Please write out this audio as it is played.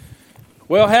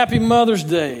Well, happy Mother's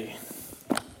Day.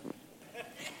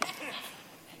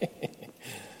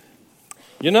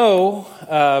 You know,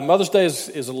 Mother's Day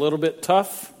is a little bit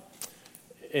tough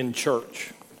in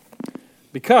church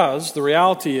because the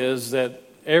reality is that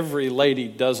every lady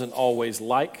doesn't always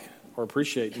like or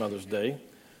appreciate Mother's Day.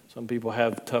 Some people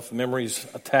have tough memories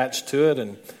attached to it,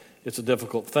 and it's a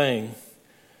difficult thing.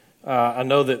 I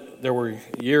know that there were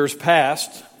years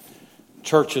past,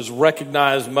 churches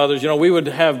recognized mothers. You know, we would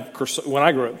have, when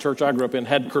I grew up, church I grew up in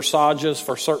had corsages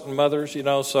for certain mothers, you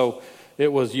know, so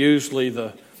it was usually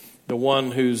the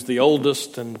one who's the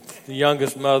oldest and the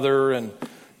youngest mother. And,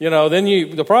 you know, then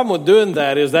the problem with doing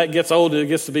that is that gets old. It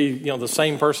gets to be, you know, the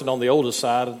same person on the oldest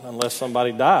side unless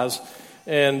somebody dies.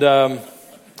 And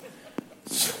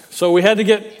so we had to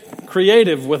get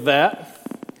creative with that.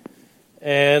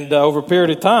 And over a period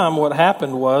of time, what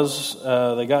happened was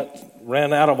they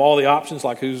ran out of all the options,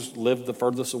 like who's lived the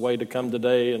furthest away to come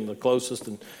today and the closest.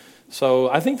 And so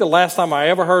I think the last time I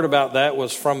ever heard about that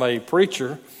was from a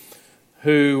preacher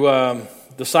who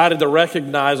decided to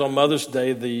recognize on Mother's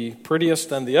Day the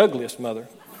prettiest and the ugliest mother.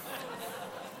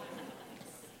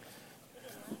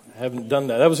 I haven't done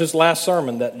that. That was his last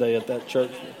sermon that day at that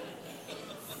church.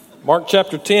 Mark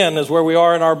chapter 10 is where we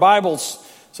are in our Bibles,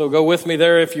 so go with me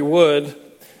there if you would.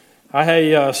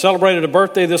 I celebrated a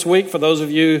birthday this week. For those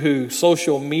of you who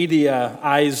social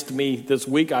media-ized me this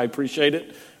week, I appreciate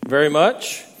it very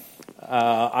much.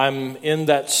 I'm in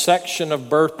that section of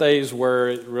birthdays where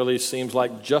it really seems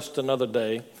like just another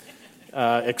day,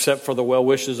 except for the well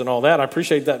wishes and all that. I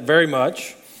appreciate that very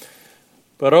much.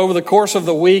 But over the course of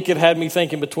the week, it had me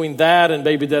thinking between that and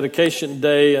Baby Dedication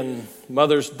Day and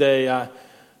Mother's Day,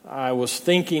 I was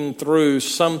thinking through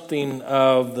something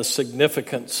of the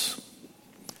significance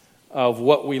of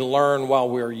what we learn while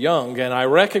we're young. And I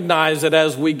recognize that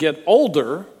as we get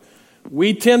older,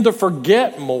 we tend to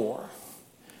forget more.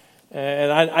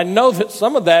 And I know that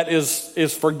some of that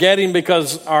is forgetting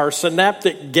because our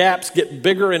synaptic gaps get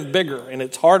bigger and bigger, and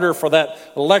it's harder for that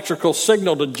electrical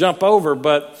signal to jump over.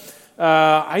 But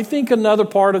I think another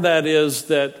part of that is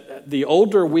that the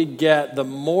older we get, the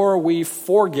more we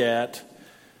forget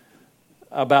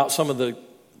about some of the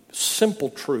simple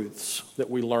truths that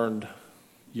we learned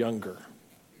younger.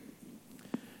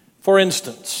 For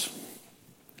instance,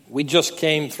 we just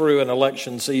came through an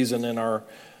election season in our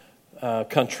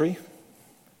country.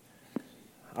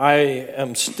 I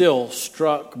am still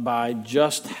struck by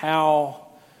just how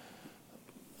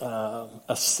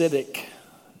acidic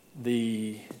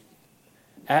the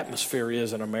atmosphere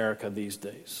is in America these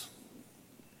days.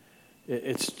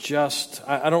 It's just,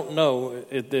 I don't know,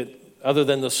 other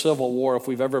than the Civil War, if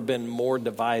we've ever been more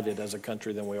divided as a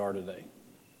country than we are today.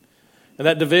 And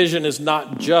that division is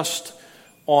not just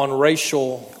on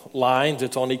racial lines,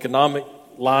 it's on economic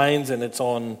lines, and it's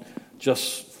on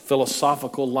just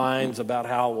philosophical lines about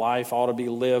how life ought to be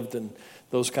lived and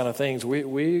those kind of things.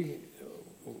 We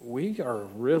are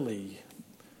really,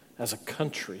 as a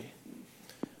country,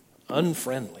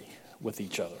 unfriendly with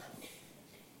each other.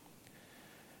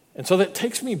 And so that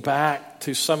takes me back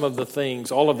to some of the things,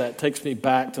 all of that takes me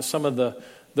back to some of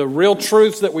the real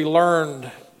truths that we learned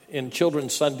in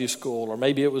children's Sunday school, or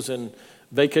maybe it was in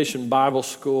vacation Bible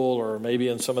school, or maybe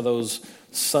in some of those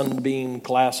Sunbeam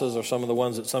classes, or some of the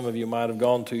ones that some of you might have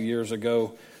gone to years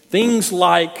ago. Things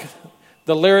like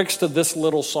the lyrics to this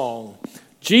little song.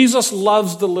 Jesus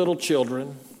loves the little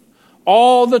children,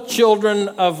 all the children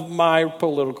of my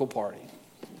political party.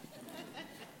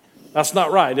 That's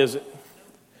not right, is it?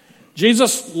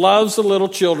 Jesus loves the little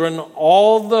children,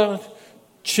 all the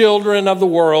children of the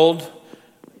world.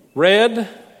 Red.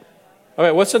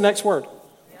 Okay, what's the next word?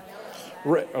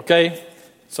 Okay,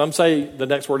 some say the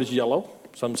next word is yellow.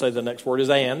 Some say the next word is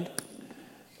and.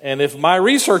 And if my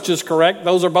research is correct,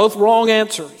 those are both wrong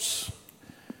answers.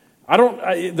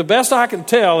 The best I can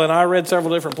tell, and I read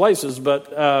several different places,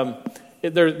 but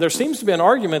there seems to be an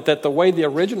argument that the way the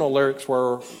original lyrics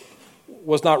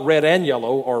was not red and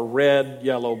yellow, or red,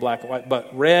 yellow, black and white,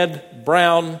 but red,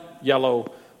 brown,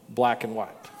 yellow, black and white.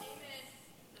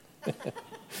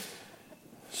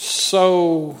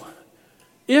 So,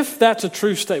 if that's a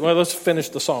true statement, well, let's finish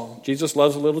the song. Jesus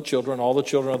loves the little children, all the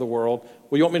children of the world.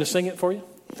 Well, you want me to sing it for you?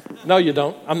 No, you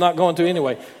don't. I'm not going to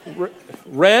anyway.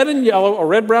 Red and yellow, or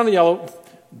red, brown, and yellow,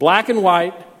 black and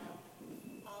white,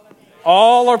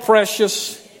 all are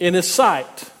precious in His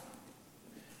sight.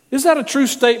 Is that a true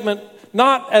statement?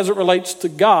 Not as it relates to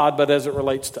God, but as it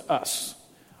relates to us.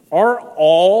 Are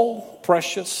all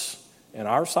precious in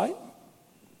our sight?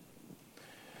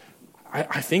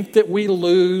 I think that we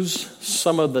lose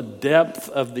some of the depth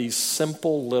of these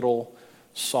simple little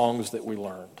songs that we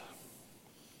learned.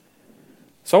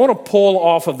 So I want to pull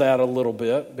off of that a little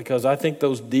bit because I think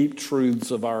those deep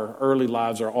truths of our early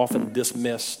lives are often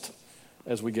dismissed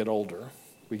as we get older.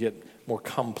 We get more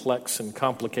complex and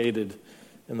complicated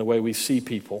in the way we see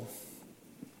people.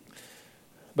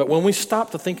 But when we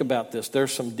stop to think about this,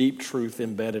 there's some deep truth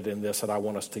embedded in this that I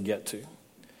want us to get to.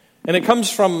 And it comes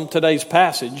from today's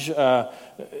passage.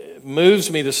 It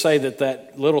moves me to say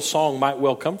that little song might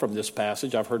well come from this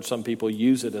passage. I've heard some people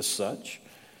use it as such.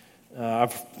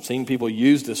 I've seen people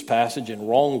use this passage in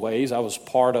wrong ways. I was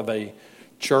part of a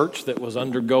church that was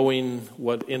undergoing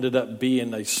what ended up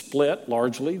being a split,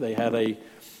 largely. I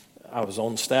was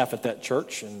on staff at that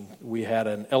church, and we had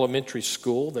an elementary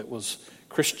school that was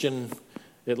Christian,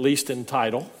 at least in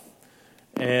title.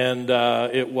 And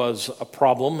it was a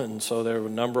problem, and so there were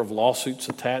a number of lawsuits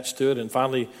attached to it. And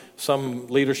finally, some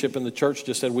leadership in the church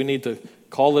just said, we need to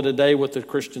call it a day with the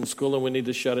Christian school, and we need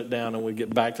to shut it down, and we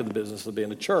get back to the business of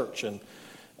being a church. And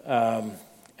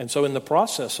so in the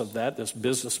process of that, this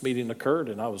business meeting occurred,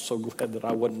 and I was so glad that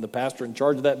I wasn't the pastor in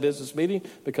charge of that business meeting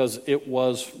because it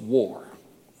was war.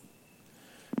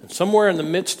 And somewhere in the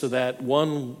midst of that,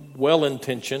 one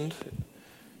well-intentioned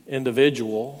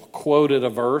individual quoted a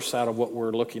verse out of what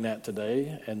we're looking at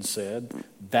today and said,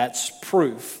 that's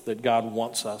proof that God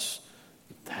wants us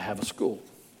to have a school.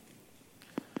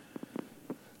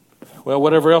 Well,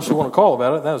 whatever else you want to call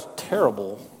about it, that was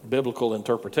terrible biblical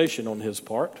interpretation on his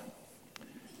part,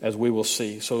 as we will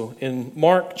see. So in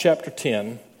Mark chapter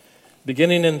 10,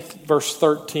 beginning in verse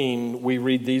 13, we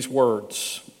read these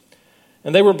words.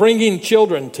 And they were bringing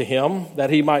children to him that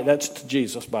he might, that's to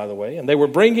Jesus, by the way, and they were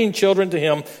bringing children to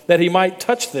him that he might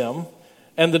touch them,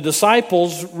 and the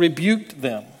disciples rebuked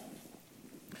them.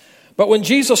 But when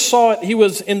Jesus saw it, he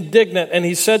was indignant, and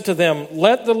he said to them,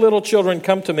 let the little children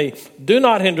come to me. Do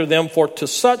not hinder them, for to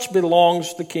such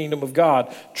belongs the kingdom of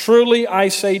God. Truly I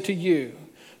say to you,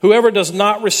 whoever does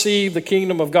not receive the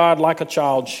kingdom of God like a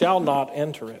child shall not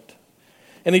enter it.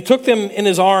 And he took them in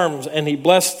his arms and he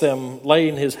blessed them,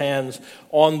 laying his hands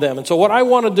on them. And so what I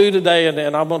want to do today,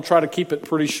 and I'm going to try to keep it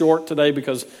pretty short today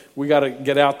because we got to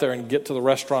get out there and get to the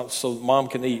restaurant so mom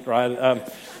can eat, right?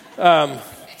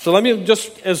 So let me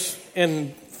just, as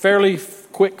in fairly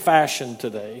quick fashion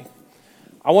today,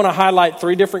 I want to highlight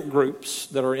 3 different groups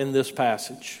that are in this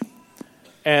passage.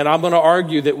 And I'm going to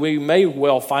argue that we may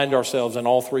well find ourselves in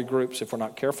all 3 groups if we're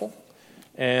not careful.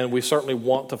 And we certainly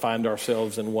want to find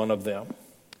ourselves in one of them.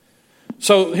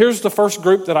 So here's the first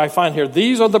group that I find here.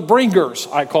 These are the bringers,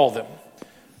 I call them.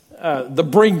 The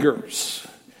bringers.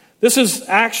 This is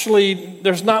actually,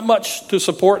 there's not much to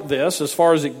support this as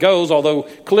far as it goes, although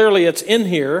clearly it's in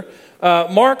here.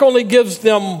 Mark only gives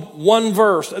them one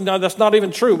verse. No, that's not even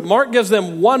true. Mark gives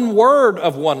them one word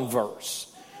of one verse.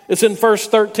 It's in verse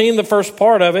 13, the first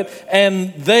part of it,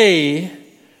 and they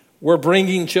were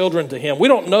bringing children to him. We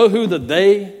don't know who the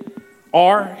they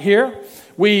are here.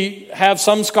 We have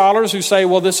some scholars who say,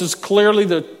 well, this is clearly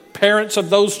the parents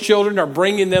of those children are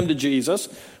bringing them to Jesus.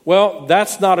 Well,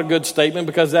 that's not a good statement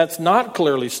because that's not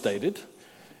clearly stated.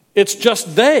 It's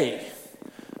just they.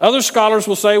 Other scholars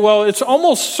will say, well, it's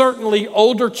almost certainly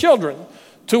older children,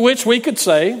 to which we could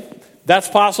say that's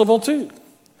possible too.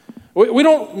 We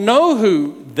don't know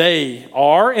who they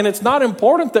are, and it's not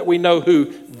important that we know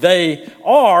who they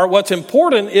are. What's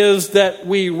important is that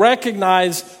we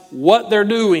recognize what they're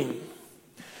doing.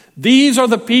 These are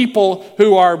the people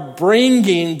who are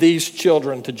bringing these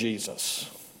children to Jesus.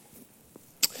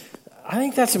 I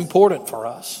think that's important for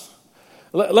us.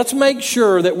 Let's make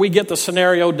sure that we get the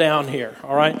scenario down here,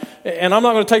 all right? And I'm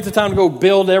not going to take the time to go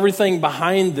build everything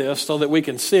behind this so that we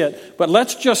can see it, but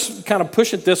let's just kind of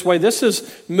push it this way. This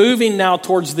is moving now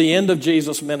towards the end of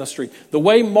Jesus' ministry. The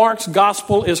way Mark's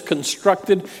gospel is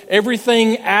constructed,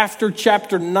 everything after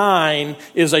chapter 9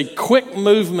 is a quick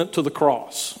movement to the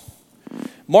cross.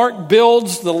 Mark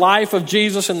builds the life of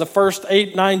Jesus in the first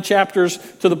 8-9 chapters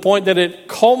to the point that it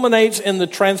culminates in the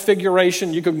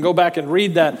transfiguration. You can go back and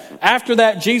read that. After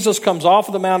that, Jesus comes off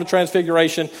of the Mount of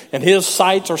Transfiguration and his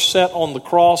sights are set on the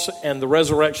cross and the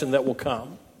resurrection that will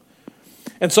come.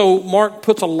 And so Mark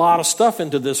puts a lot of stuff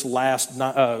into this last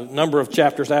number of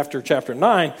chapters after chapter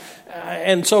 9.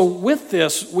 And so with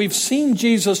this, we've seen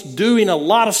Jesus doing a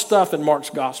lot of stuff in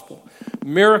Mark's gospel.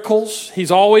 Miracles,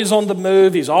 he's always on the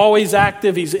move, he's always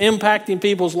active, he's impacting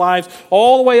people's lives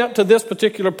all the way up to this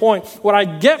particular point. What I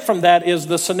get from that is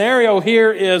the scenario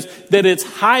here is that it's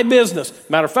high business.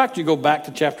 Matter of fact, you go back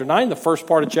to chapter 9, the first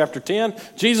part of chapter 10,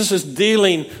 Jesus is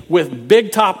dealing with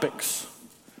big topics.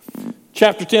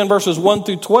 Chapter 10, verses 1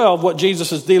 through 12, what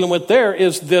Jesus is dealing with there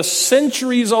is this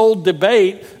centuries-old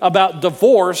debate about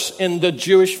divorce in the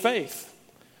Jewish faith.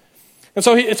 And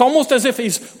so it's almost as if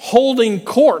he's holding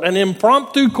court, an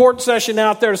impromptu court session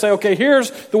out there to say, okay,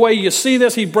 here's the way you see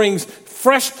this. He brings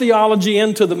fresh theology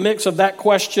into the mix of that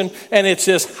question, and it's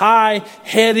this high,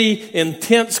 heady,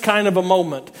 intense kind of a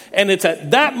moment. And it's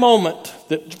at that moment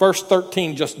that verse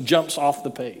 13 just jumps off the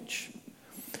page.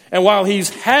 And while he's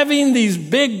having these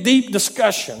big, deep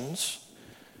discussions,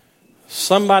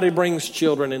 somebody brings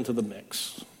children into the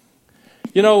mix.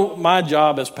 You know, my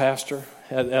job as pastor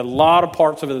had a lot of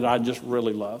parts of it that I just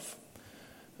really love.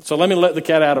 So let me let the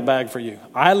cat out of the bag for you.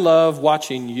 I love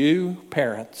watching you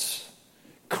parents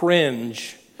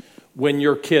cringe when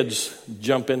your kids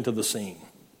jump into the scene.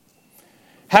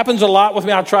 Happens a lot with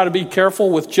me. I try to be careful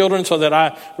with children so that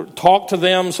I talk to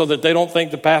them so that they don't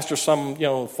think the pastor's some,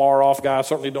 far off guy. I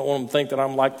certainly don't want them to think that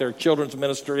I'm like their children's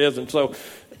minister is. And so,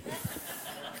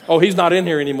 he's not in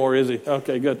here anymore, is he?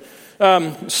 Okay, good.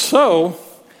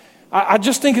 I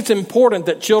just think it's important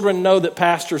that children know that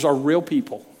pastors are real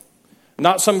people.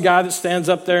 Not some guy that stands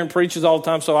up there and preaches all the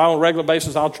time. So on a regular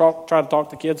basis, I'll try to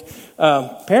talk to kids.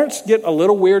 Parents get a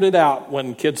little weirded out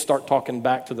when kids start talking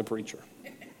back to the preacher.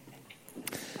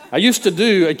 I used to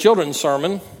do a children's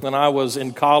sermon when I was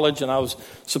in college, and I was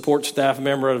support staff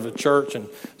member of a church. And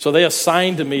so they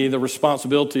assigned to me the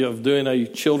responsibility of doing a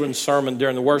children's sermon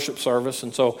during the worship service.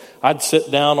 And so I'd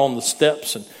sit down on the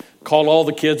steps and call all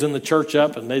the kids in the church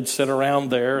up, and they'd sit around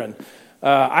there. And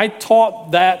I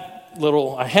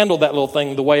handled that little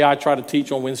thing the way I try to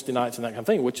teach on Wednesday nights and that kind of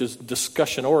thing, which is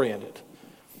discussion oriented.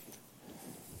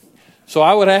 So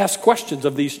I would ask questions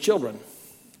of these children.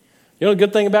 You know the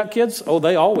good thing about kids?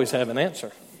 They always have an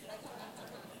answer.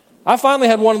 I finally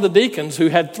had one of the deacons who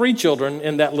had 3 children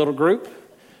in that little group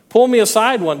pull me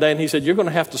aside one day, and he said, "You're going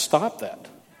to have to stop that."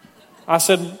 I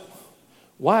said,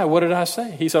 "Why? What did I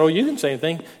say?" He said, "You didn't say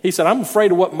anything." He said, "I'm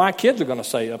afraid of what my kids are going to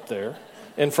say up there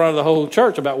in front of the whole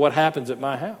church about what happens at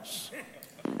my house."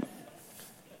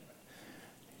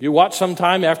 You watch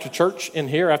sometime after church in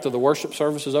here, after the worship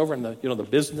service is over, and the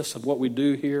business of what we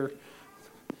do here,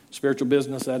 spiritual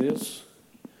business that is.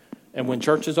 And when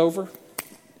church is over,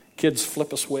 kids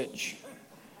flip a switch.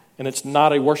 And it's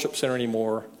not a worship center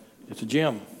anymore. It's a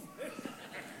gym.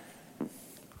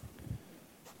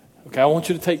 Okay, I want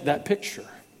you to take that picture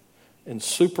and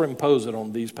superimpose it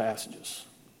on these passages.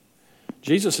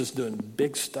 Jesus is doing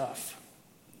big stuff.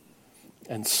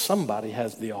 And somebody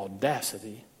has the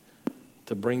audacity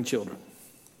to bring children.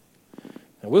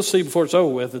 And we'll see before it's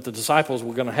over with that the disciples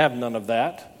were going to have none of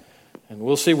that. And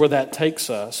we'll see where that takes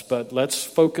us, but let's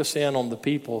focus in on the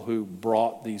people who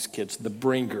brought these kids, the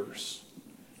bringers.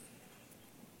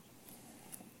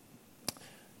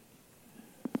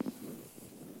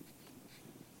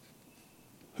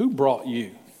 Who brought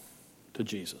you to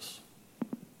Jesus?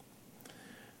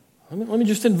 Let me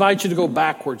just invite you to go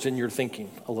backwards in your thinking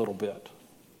a little bit.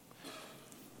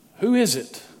 Who is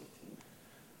it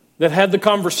that had the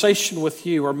conversation with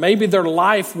you, or maybe their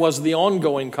life was the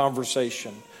ongoing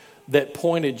conversation that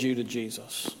pointed you to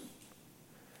Jesus?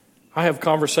 I have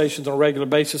conversations on a regular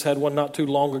basis, had one not too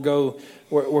long ago,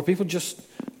 where people just,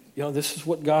 this is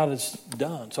what God has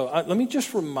done. So let me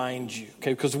just remind you,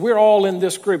 okay, because we're all in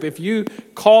this group. If you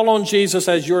call on Jesus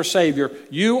as your Savior,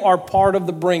 you are part of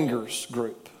the bringers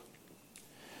group.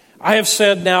 I have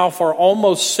said now for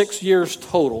almost 6 years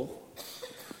total,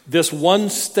 this one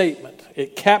statement.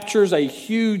 It captures a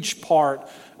huge part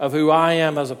of who I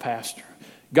am as a pastor.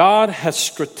 God has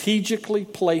strategically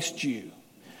placed you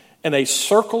in a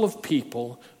circle of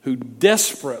people who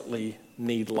desperately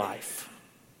need life.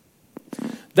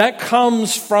 That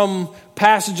comes from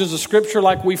passages of Scripture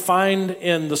like we find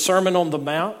in the Sermon on the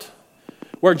Mount,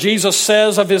 where Jesus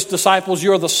says of his disciples,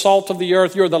 "You are the salt of the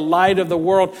earth, you are the light of the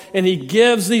world." And he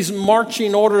gives these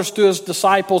marching orders to his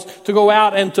disciples to go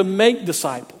out and to make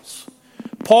disciples.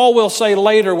 Paul will say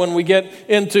later when we get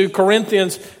into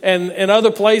Corinthians and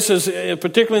other places,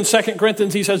 particularly in 2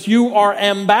 Corinthians, he says, "You are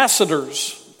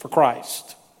ambassadors for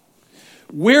Christ."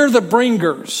 We're the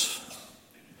bringers.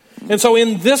 And so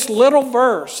in this little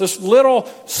verse, this little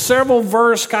several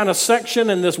verse kind of section,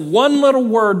 and this one little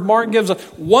word, Mark gives us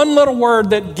one little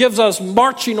word that gives us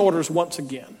marching orders once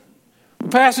again. The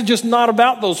passage is not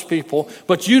about those people,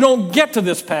 but you don't get to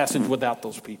this passage without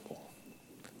those people.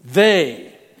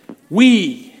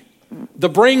 We, the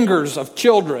bringers of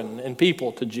children and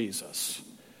people to Jesus.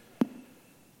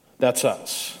 That's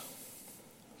us.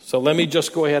 So let me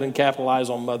just go ahead and capitalize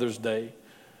on Mother's Day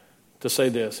to say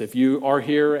this. If you are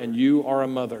here and you are a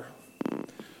mother,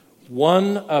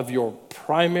 one of your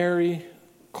primary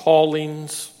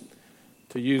callings,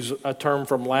 to use a term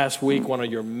from last week, one of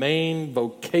your main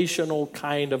vocational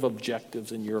kind of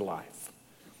objectives in your life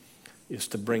is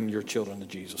to bring your children to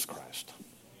Jesus Christ.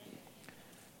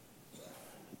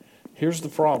 Here's the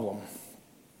problem.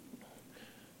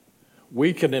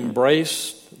 We can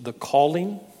embrace the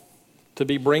calling to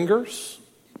be bringers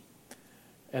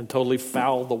and totally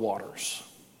foul the waters.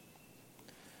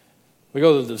 We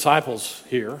go to the disciples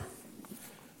here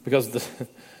because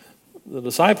the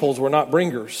disciples were not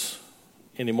bringers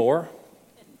anymore.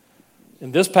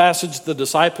 In this passage, the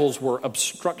disciples were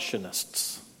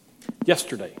obstructionists.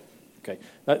 Yesterday, okay.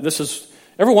 This is,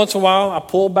 every once in a while, I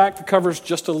pull back the covers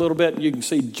just a little bit and you can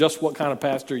see just what kind of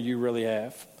pastor you really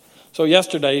have. So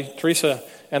yesterday, Teresa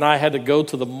and I had to go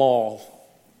to the mall.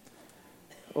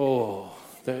 Oh,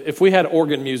 if we had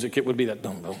organ music, it would be that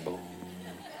dum, dum, boom.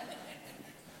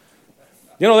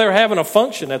 You know, they were having a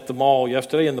function at the mall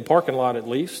yesterday, in the parking lot at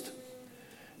least,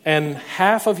 and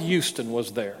half of Houston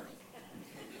was there.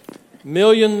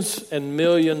 Millions and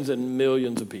millions and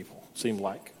millions of people, seemed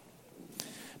like.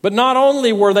 But not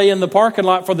only were they in the parking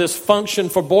lot for this function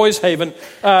for Boys Haven,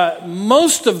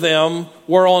 most of them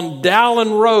were on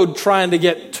Dallin Road trying to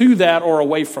get to that or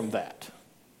away from that.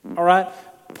 All right?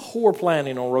 Poor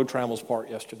planning on Road Trammels part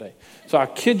yesterday. So I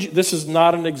kid you, this is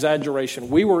not an exaggeration.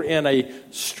 We were in a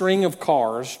string of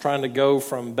cars trying to go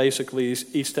from basically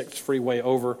East Texas Freeway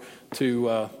over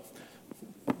to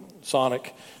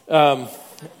Sonic.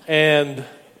 And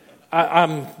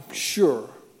I'm sure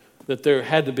that there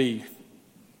had to be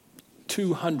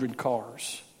 200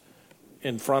 cars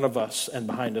in front of us and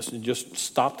behind us, and just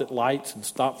stopped at lights and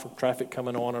stopped for traffic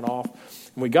coming on and off.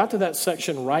 And we got to that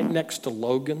section right next to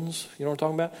Logan's, you know what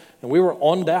I'm talking about? And we were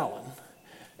on Dallin,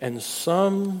 and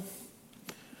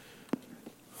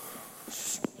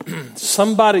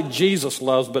somebody Jesus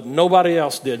loves, but nobody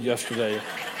else did yesterday,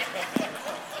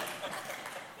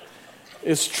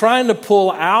 is trying to pull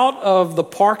out of the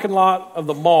parking lot of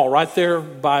the mall right there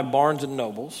by Barnes and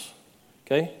Nobles,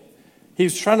 okay?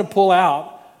 He's trying to pull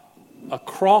out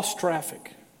across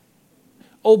traffic.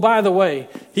 Oh, by the way,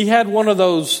 he had one of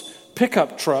those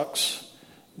pickup trucks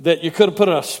that you could have put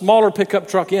a smaller pickup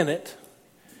truck in it,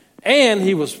 and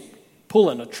he was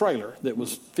pulling a trailer that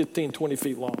was 15, 20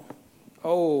 feet long.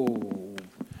 Oh,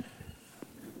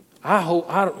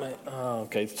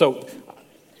 okay, so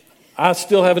I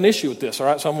still have an issue with this, all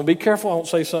right? So I'm going to be careful. I won't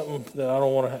say something that I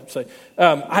don't want to say.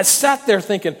 I sat there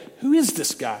thinking, who is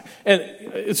this guy? And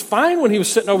it's fine when he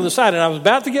was sitting over the side, and I was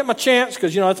about to get my chance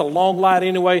because, you know, it's a long light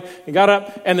anyway. He got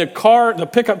up, and the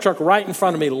pickup truck right in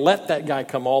front of me let that guy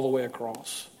come all the way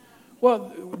across.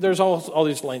 Well, there's all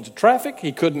these lanes of traffic.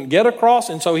 He couldn't get across,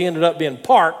 and so he ended up being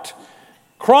parked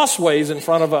crossways in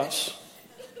front of us.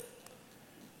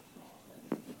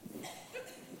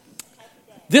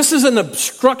 This is an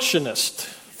obstructionist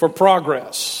for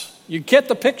progress. You get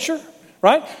the picture,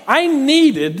 right? I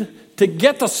needed to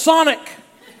get to Sonic.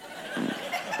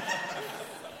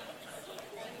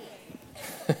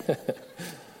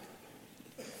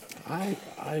 I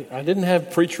didn't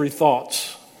have preachery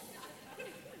thoughts.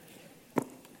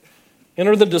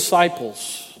 Enter the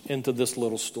disciples into this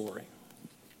little story.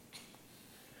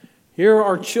 Here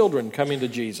are children coming to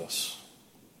Jesus.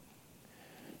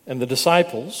 And the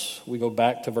disciples, we go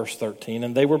back to verse 13,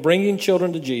 and they were bringing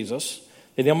children to Jesus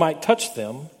that he might touch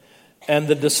them, and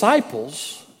the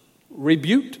disciples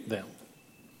rebuked them.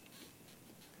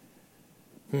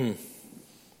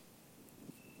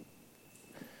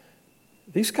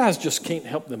 These guys just can't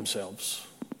help themselves,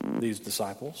 these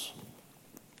disciples.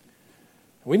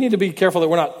 We need to be careful that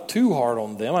we're not too hard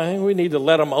on them. I think we need to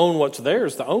let them own what's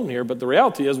theirs to own here, but the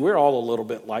reality is we're all a little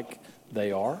bit like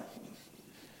they are.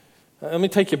 Let me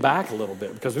take you back a little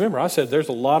bit, because remember I said there's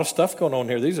a lot of stuff going on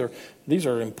here. These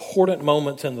are important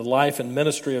moments in the life and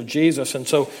ministry of Jesus. And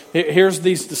so here's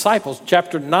these disciples,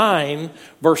 chapter 9,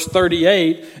 verse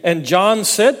 38. And John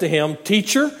said to him,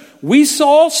 "Teacher, we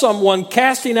saw someone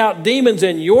casting out demons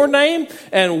in your name,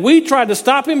 and we tried to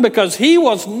stop him because he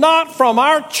was not from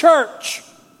our church."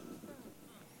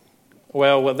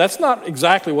 Well, that's not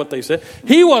exactly what they said.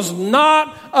 He was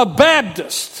not a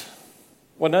Baptist.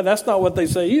 Well, no, that's not what they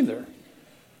say either.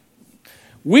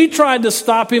 We tried to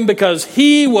stop him because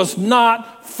he was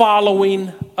not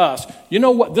following us. You know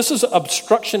what? This is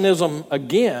obstructionism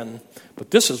again,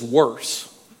 but this is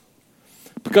worse.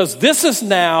 Because this is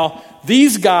now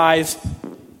these guys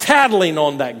tattling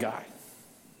on that guy.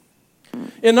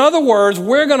 In other words,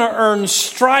 we're going to earn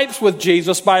stripes with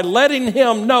Jesus by letting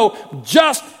him know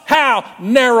just how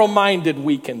narrow-minded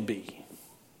we can be.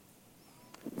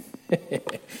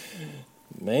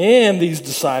 Man, these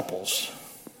disciples.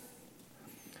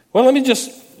 Well,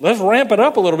 let's ramp it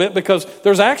up a little bit, because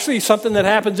there's actually something that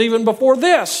happens even before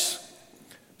this.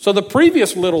 So the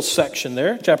previous little section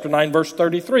there, chapter 9, verse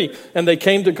 33, and they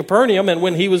came to Capernaum, and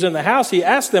when he was in the house, he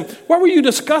asked them, "What were you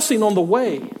discussing on the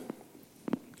way?"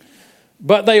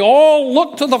 But they all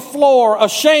looked to the floor,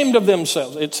 ashamed of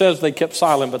themselves. It says they kept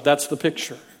silent, but that's the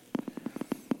picture.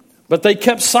 But they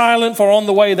kept silent, for on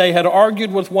the way they had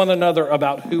argued with one another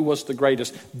about who was the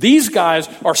greatest. These guys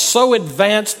are so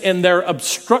advanced in their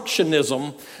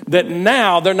obstructionism that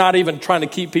now they're not even trying to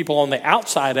keep people on the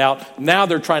outside out. Now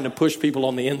they're trying to push people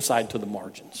on the inside to the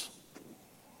margins.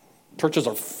 Churches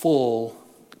are full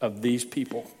of these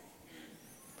people.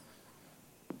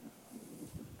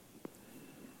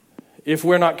 If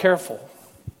we're not careful,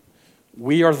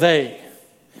 we are they.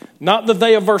 Not the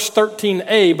they of verse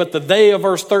 13a, but the they of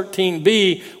verse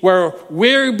 13b, where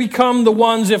we become the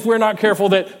ones, if we're not careful,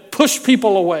 that push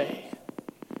people away.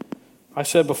 I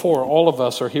said before, all of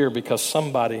us are here because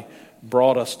somebody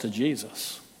brought us to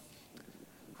Jesus.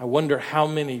 I wonder how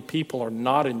many people are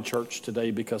not in church today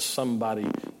because somebody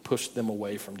pushed them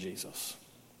away from Jesus.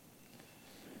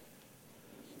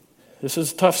 This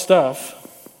is tough stuff.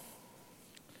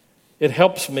 It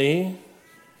helps me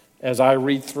as I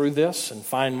read through this and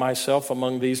find myself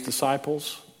among these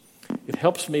disciples. It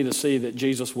helps me to see that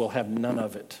Jesus will have none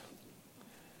of it.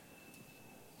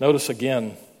 Notice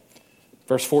again,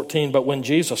 verse 14, but when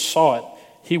Jesus saw it,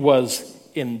 he was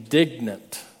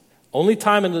indignant. Only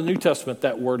time in the New Testament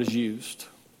that word is used.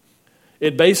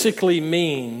 It basically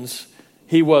means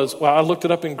he was, well, I looked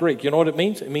it up in Greek. You know what it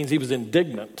means? It means he was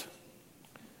indignant.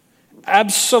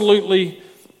 Absolutely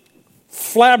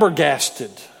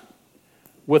flabbergasted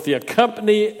with the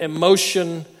accompanying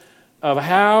emotion of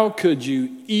how could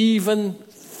you even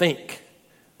think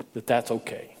that that's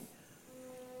okay.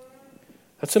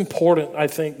 That's important, I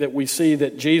think, that we see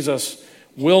that Jesus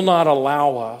will not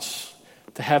allow us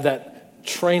to have that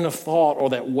train of thought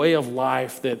or that way of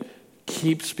life that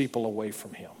keeps people away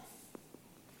from him.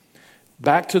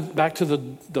 Back to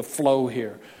the flow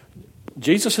here.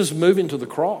 Jesus is moving to the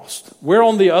cross. We're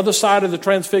on the other side of the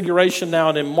transfiguration now,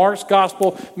 and in Mark's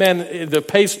gospel, man, the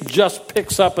pace just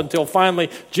picks up until finally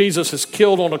Jesus is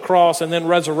killed on a cross and then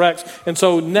resurrects. And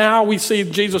so now we see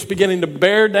Jesus beginning to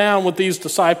bear down with these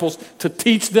disciples to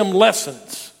teach them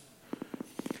lessons.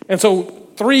 And so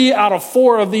 3 out of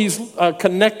 4 of these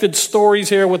connected stories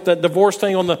here with the divorce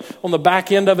thing on the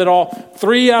back end of it all,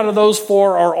 3 out of those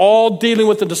 4 are all dealing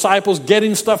with the disciples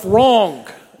getting stuff wrong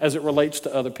as it relates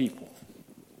to other people.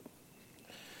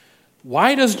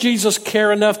 Why does Jesus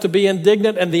care enough to be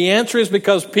indignant? And the answer is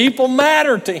because people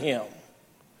matter to him.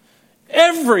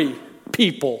 Every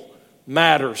people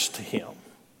matters to him.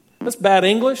 That's bad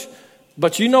English,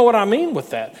 but you know what I mean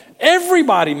with that.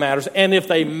 Everybody matters, and if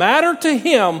they matter to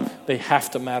him, they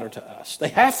have to matter to us. They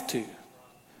have to.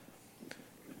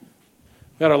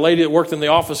 We got a lady that worked in the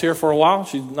office here for a while.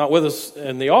 She's not with us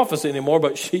in the office anymore,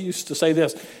 but she used to say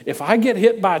this: if I get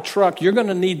hit by a truck, you're going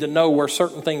to need to know where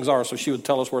certain things are. So she would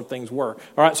tell us where things were.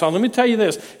 All right, so let me tell you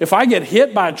this. If I get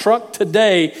hit by a truck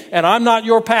today and I'm not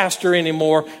your pastor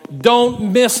anymore,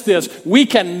 don't miss this. We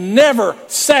can never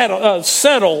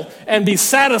settle and be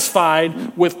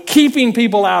satisfied with keeping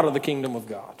people out of the kingdom of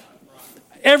God.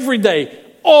 Every day,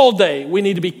 all day, we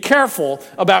need to be careful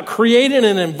about creating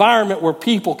an environment where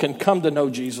people can come to know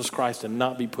Jesus Christ and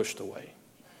not be pushed away.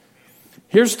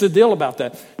 Here's the deal about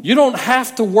that. You don't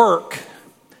have to work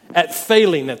at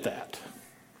failing at that.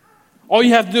 All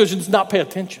you have to do is just not pay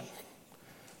attention.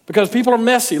 Because people are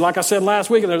messy, like I said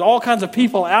last week, and there's all kinds of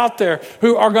people out there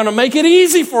who are going to make it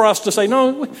easy for us to say,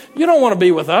 no, you don't want to be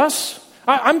with us.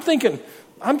 I'm thinking,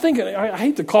 I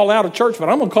hate to call out a church, but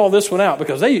I'm going to call this one out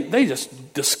because they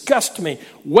just disgust me.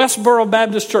 Westboro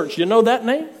Baptist Church, you know that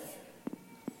name?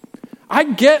 I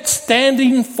get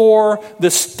standing for the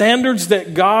standards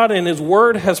that God and his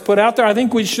word has put out there. I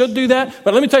think we should do that.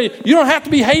 But let me tell you, you don't have to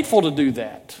be hateful to do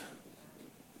that.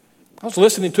 I was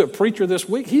listening to a preacher this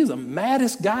week. He's the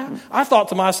maddest guy. I thought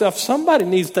to myself, somebody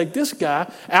needs to take this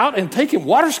guy out and take him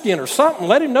water skiing or something.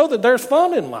 Let him know that there's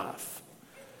fun in life.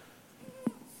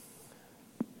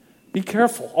 Be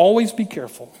careful, always be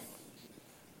careful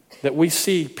that we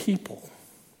see people.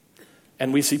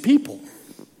 And we see people.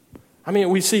 I mean,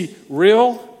 we see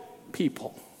real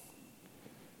people.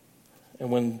 And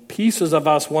when pieces of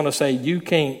us want to say, you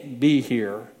can't be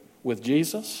here with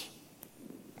Jesus,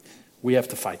 we have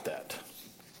to fight that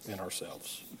in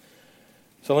ourselves.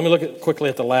 So let me look quickly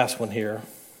at the last one here.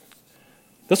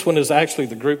 This one is actually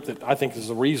the group that I think is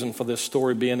the reason for this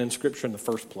story being in Scripture in the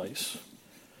first place.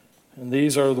 And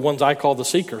these are the ones I call the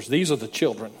seekers. These are the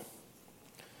children.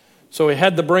 So we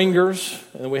had the bringers,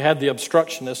 and we had the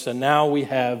obstructionists, and now we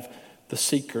have the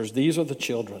seekers. These are the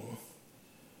children.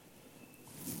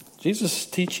 Jesus is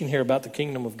teaching here about the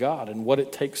kingdom of God and what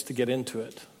it takes to get into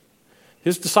it.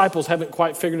 His disciples haven't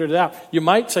quite figured it out. You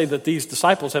might say that these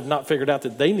disciples have not figured out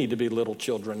that they need to be little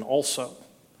children also.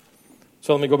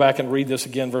 So let me go back and read this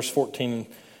again, verse 14.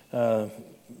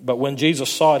 But when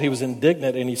Jesus saw it, he was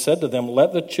indignant, and he said to them,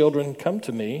 "Let the children come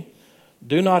to me.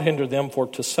 Do not hinder them, for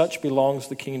to such belongs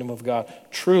the kingdom of God.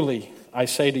 Truly, I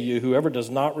say to you, whoever does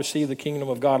not receive the kingdom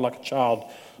of God like a child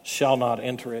shall not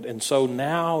enter it." And so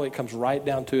now it comes right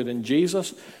down to it. And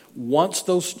Jesus wants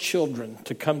those children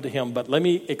to come to him. But let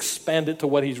me expand it to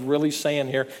what he's really saying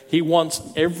here. He wants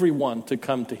everyone to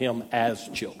come to him as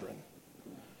children.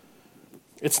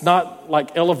 It's not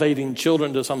like elevating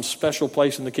children to some special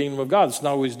place in the kingdom of God. It's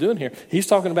not what he's doing here. He's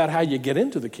talking about how you get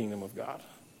into the kingdom of God.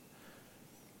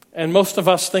 And most of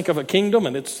us think of a kingdom,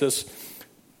 and it's this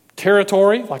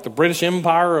territory, like the British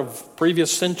Empire of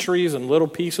previous centuries, and little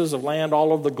pieces of land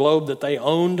all over the globe that they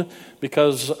owned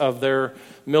because of their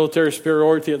military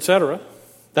superiority, etc.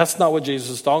 That's not what Jesus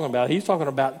is talking about. He's talking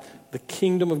about the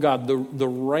kingdom of God, the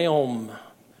realm,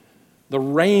 the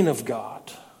reign of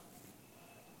God.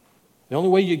 The only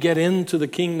way you get into the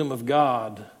kingdom of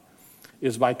God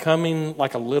is by coming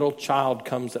like a little child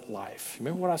comes at life.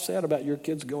 Remember what I said about your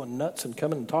kids going nuts and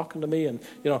coming and talking to me? And,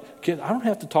 kid, I don't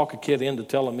have to talk a kid into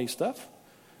telling me stuff.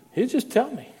 He'll just tell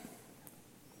me.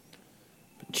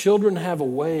 But children have a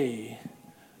way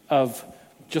of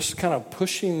just kind of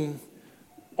pushing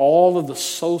all of the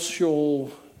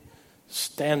social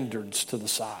standards to the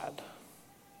side.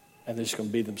 And they're just going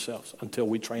to be themselves until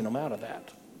we train them out of that.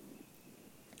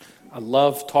 I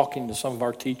love talking to some of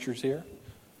our teachers here.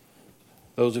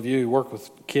 Those of you who work with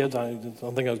kids, I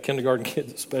don't think I was kindergarten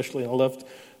kids especially. I love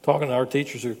talking to our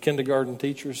teachers who are kindergarten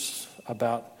teachers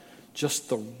about just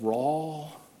the raw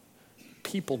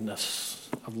peopleness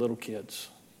of little kids.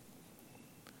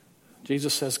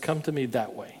 Jesus says, come to me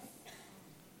that way.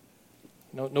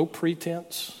 No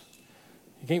pretense.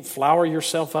 You can't flower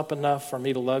yourself up enough for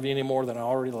me to love you any more than I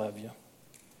already love you.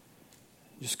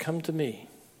 Just come to me,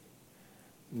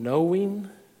 knowing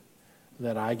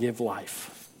that I give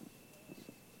life.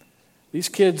 These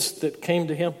kids that came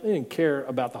to him, they didn't care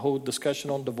about the whole discussion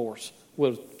on divorce. It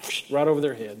was right over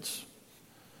their heads.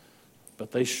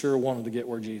 But they sure wanted to get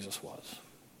where Jesus was.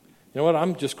 You know what?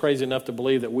 I'm just crazy enough to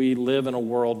believe that we live in a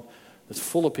world that's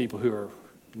full of people who are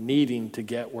needing to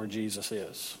get where Jesus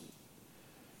is.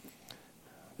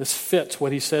 This fits,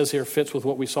 what he says here fits with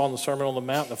what we saw in the Sermon on the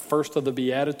Mount, the first of the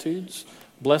Beatitudes.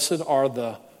 Blessed are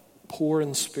the poor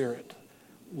in spirit.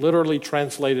 Literally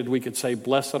translated, we could say,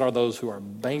 blessed are those who are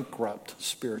bankrupt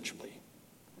spiritually.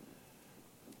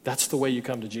 That's the way you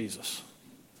come to Jesus.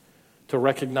 To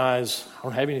recognize, I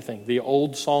don't have anything. The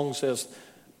old song says,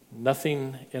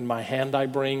 nothing in my hand I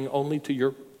bring, only to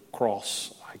your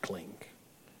cross I cling.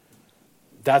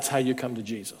 That's how you come to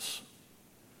Jesus.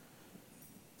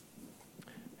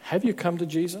 Have you come to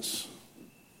Jesus?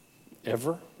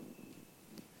 Ever?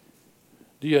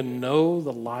 Do you know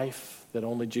the life that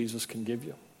only Jesus can give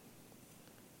you?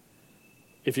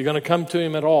 If you're going to come to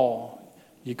him at all,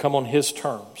 you come on his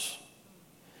terms.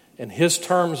 And his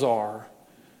terms are,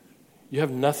 you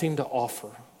have nothing to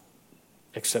offer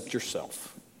except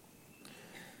yourself.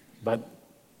 But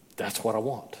that's what I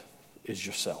want, is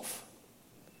yourself.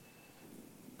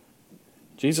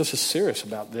 Jesus is serious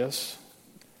about this.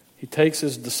 He takes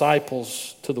his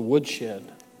disciples to the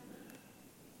woodshed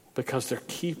because they're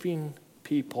keeping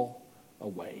people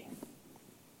away.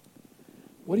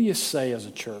 What do you say as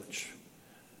a church?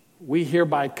 We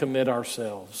hereby commit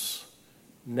ourselves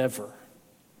never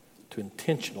to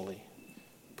intentionally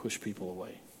push people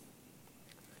away.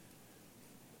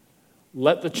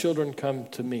 Let the children come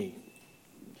to me.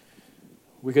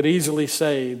 We could easily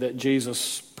say that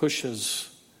Jesus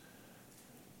pushes,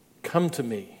 come to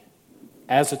me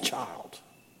as a child,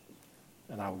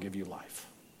 and I will give you life.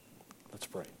 Let's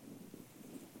pray.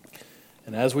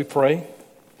 And as we pray,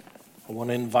 I want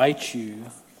to invite you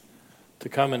to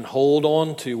come and hold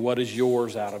on to what is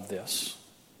yours out of this.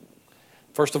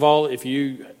 First of all, if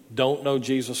you don't know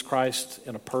Jesus Christ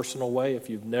in a personal way, if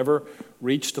you've never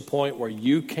reached a point where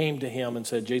you came to him and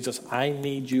said, Jesus, I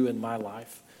need you in my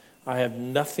life. I have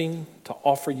nothing to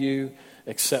offer you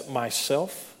except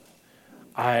myself.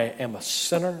 I am a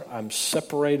sinner. I'm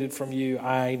separated from you.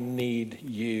 I need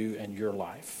you and your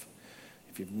life.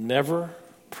 If you've never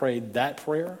prayed that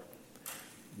prayer,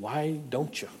 why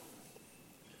don't you?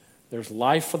 There's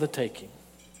life for the taking.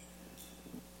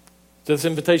 This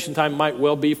invitation time might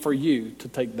well be for you to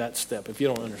take that step. If you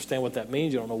don't understand what that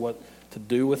means, you don't know what to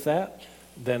do with that,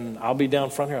 then I'll be down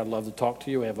front here. I'd love to talk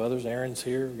to you. We have others. Aaron's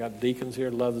here. We've got deacons here.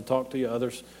 I'd love to talk to you.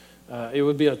 Others. It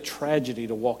would be a tragedy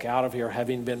to walk out of here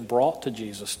having been brought to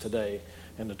Jesus today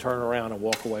and to turn around and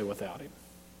walk away without him.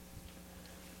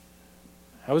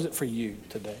 How is it for you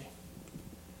today?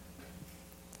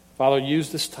 Father,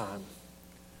 use this time.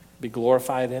 Be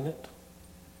glorified in it.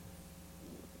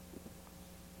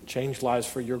 Change lives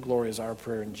for your glory is our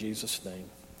prayer in Jesus' name.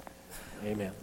 Amen.